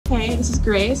Hey, this is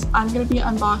Grace. I'm going to be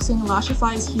unboxing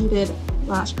Lashify's heated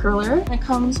lash curler. It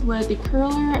comes with the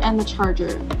curler and the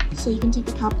charger. So you can take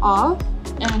the cap off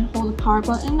and hold the power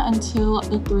button until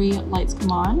the 3 lights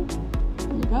come on.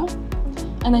 There you go.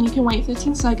 And then you can wait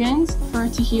 15 seconds for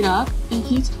it to heat up. It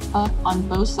heats up on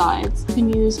both sides. You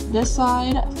can use this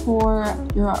side for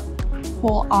your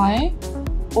whole eye,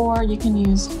 or you can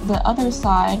use the other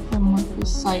side for a more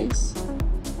precise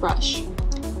brush.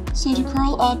 So to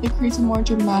curl up, it creates a more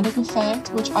dramatic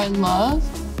effect, which I love.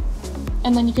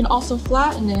 And then you can also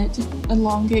flatten it to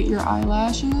elongate your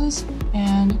eyelashes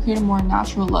and create a more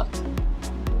natural look.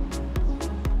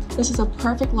 This is a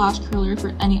perfect lash curler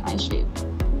for any eye shape.